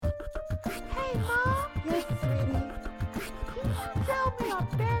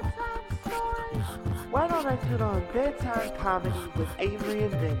I turn on bedtime comedy with Avery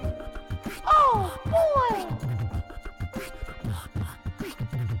and Vinny. Oh, boy!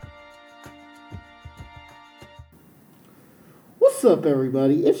 What's up,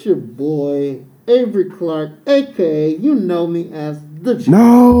 everybody? It's your boy, Avery Clark, a.k.a. you know me as The General.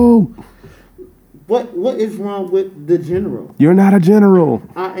 No! What is wrong with The General? You're not a general.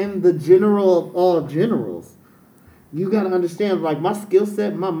 I am the general of all generals. You gotta understand, like, my skill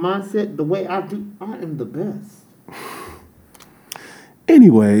set, my mindset, the way I do, I am the best.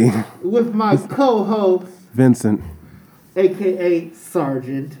 Anyway, With my co-host, Vincent. a.k.a.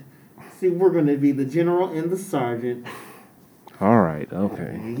 Sergeant. See, we're gonna be the general and the sergeant. All right,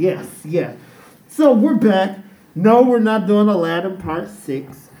 okay. Yes. So we're back. No, we're not doing Aladdin Part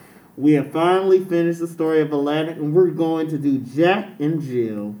 6. We have finally finished the story of Aladdin, and we're going to do Jack and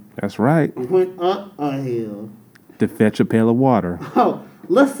Jill That's right. went up a hill. To fetch a pail of water. Oh,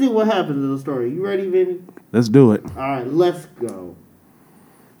 let's see what happens in the story. You ready, Vinny? Let's do it. All right, let's go.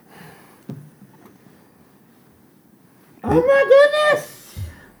 Oh my goodness!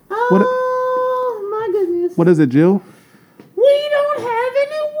 Oh my goodness! What is it, Jill? We don't have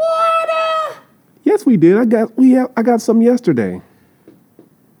any water. Yes, we did. I got some yesterday.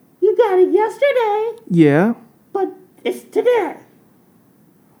 You got it yesterday, Yeah. but it's today.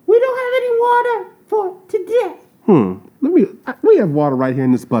 We don't have any water for today. We have water right here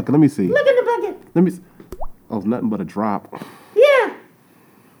in this bucket. Let me see. Look in the bucket. Let me. Oh, it's nothing but a drop. Yeah.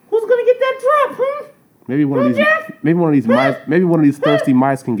 Who's gonna get that drop, huh? Maybe one of these. Jack? Maybe one of these mice. Maybe one of these thirsty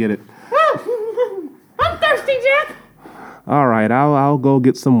mice can get it. Oh, I'm thirsty, Jack. All right, I'll go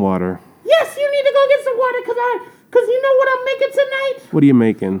get some water. Yes, you need to go get some water, cause you know what I'm making tonight? What are you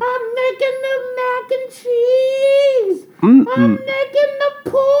making? I'm making the mac and cheese. Mm-mm. I'm making the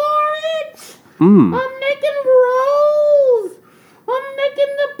porridge. Mm. I'm making rolls. I'm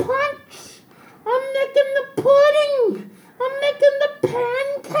making the punch. I'm making the pudding. I'm making the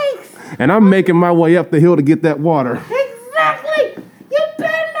pancakes. And I'm making my way up the hill to get that water. Exactly. You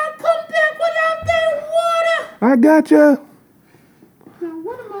better not come back without that water. I gotcha. Now,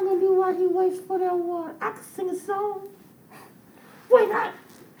 what am I going to do while he waits for that water? I can sing a song. Wait, how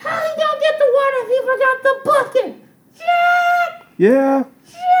he going to get the water if he forgot the bucket? Jack! Yeah.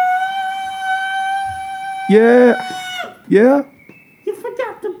 Jack! Yeah. You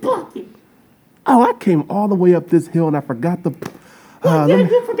forgot the bucket. Oh, I came all the way up this hill and I forgot the.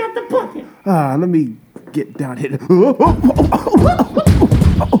 You forgot the bucket. Let me get down here. What's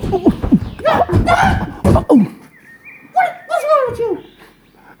wrong with you?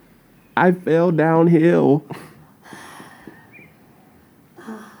 I fell downhill.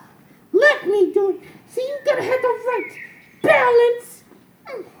 Let me do it. See, you gotta have the right balance.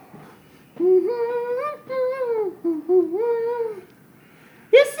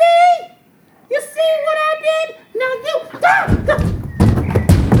 You see? You see what I did? Now you.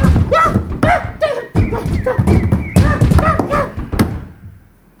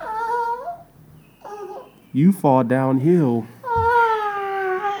 You fall downhill.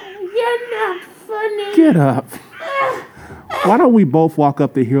 You're not funny. Get up. Why don't we both walk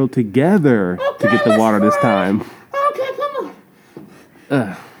up the hill together to get the water this time? Okay, come on.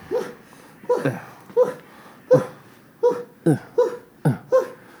 I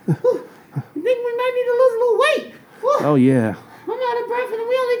think we might need to lose a little weight. Oh, yeah. I'm out of breath and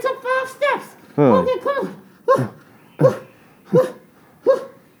we only took 5 steps. Huh. Okay, come on.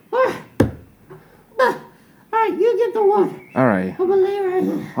 All right, you get the water. All right. I'm gonna lay right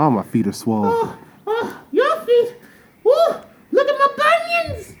here. Oh, my feet are swollen. Your feet. Woo, look at my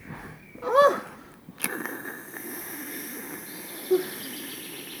bunions.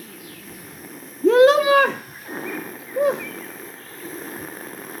 You a little more.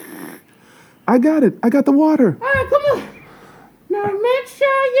 I got it. I got the water. All right, come on. Now make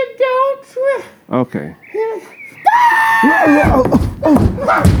sure you don't trip. Okay.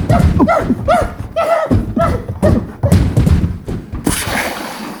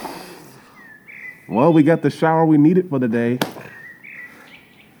 Well, we got the shower we needed for the day.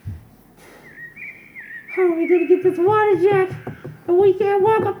 How are we gonna get this water, Jack? And we can't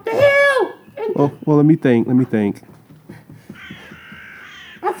walk up the hill. Oh, well, let me think. I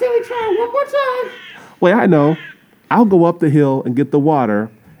say we try it one more time. Wait, I know. I'll go up the hill and get the water,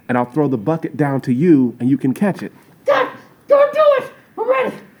 and I'll throw the bucket down to you, and you can catch it. God, don't do it. I'm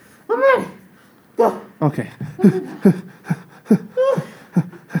ready. Go. Okay.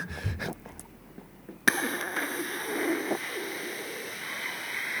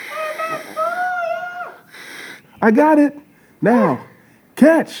 I got it. Now,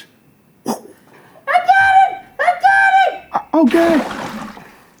 catch. I got it. Okay.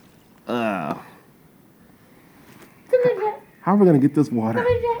 How are we gonna get this water? Come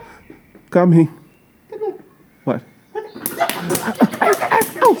here, Jack. Coming. Come here. What?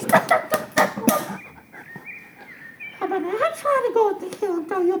 How about I try to go up the hill and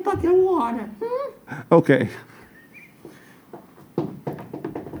throw you a bucket of water? Okay.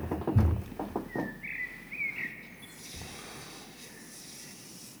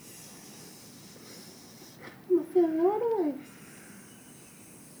 I'm gonna fill it all the way.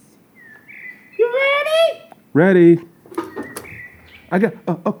 You ready? Ready. I got.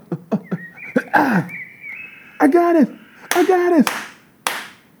 I got it. I got it.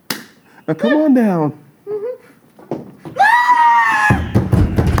 Now come on down. Make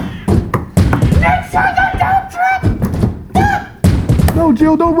sure you don't trip. No,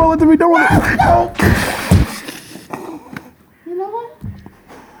 Jill, don't roll it to me. Don't roll it. Oh. You know what?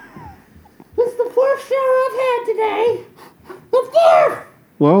 This is the fourth shower I've had today. The fourth!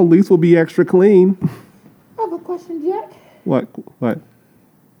 Well, at least we'll be extra clean. I have a question, Jack. What? What?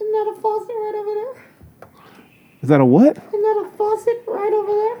 Isn't that a faucet right over there? Is that a what? Isn't that a faucet right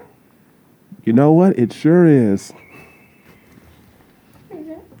over there? You know what? It sure is. Hey,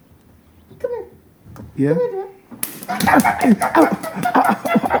 Jack. Come here. Yeah. Come here, Jack.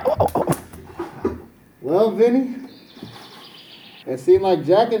 Well, Vinny, it seemed like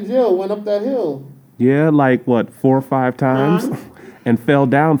Jack and Jill went up that hill. Yeah, like what, 4 or 5 times? And fell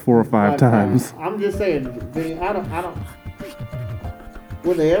down 4 or 5 times. I'm just saying, Vinny, I don't.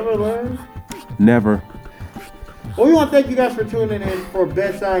 Will they ever learn? Never. Well, we want to thank you guys for tuning in for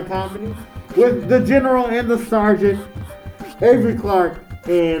Bedside Comedy with the General and the Sergeant, Avery Clark,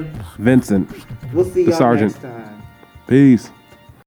 and Vincent. we'll see The y'all Sergeant. next time. Peace.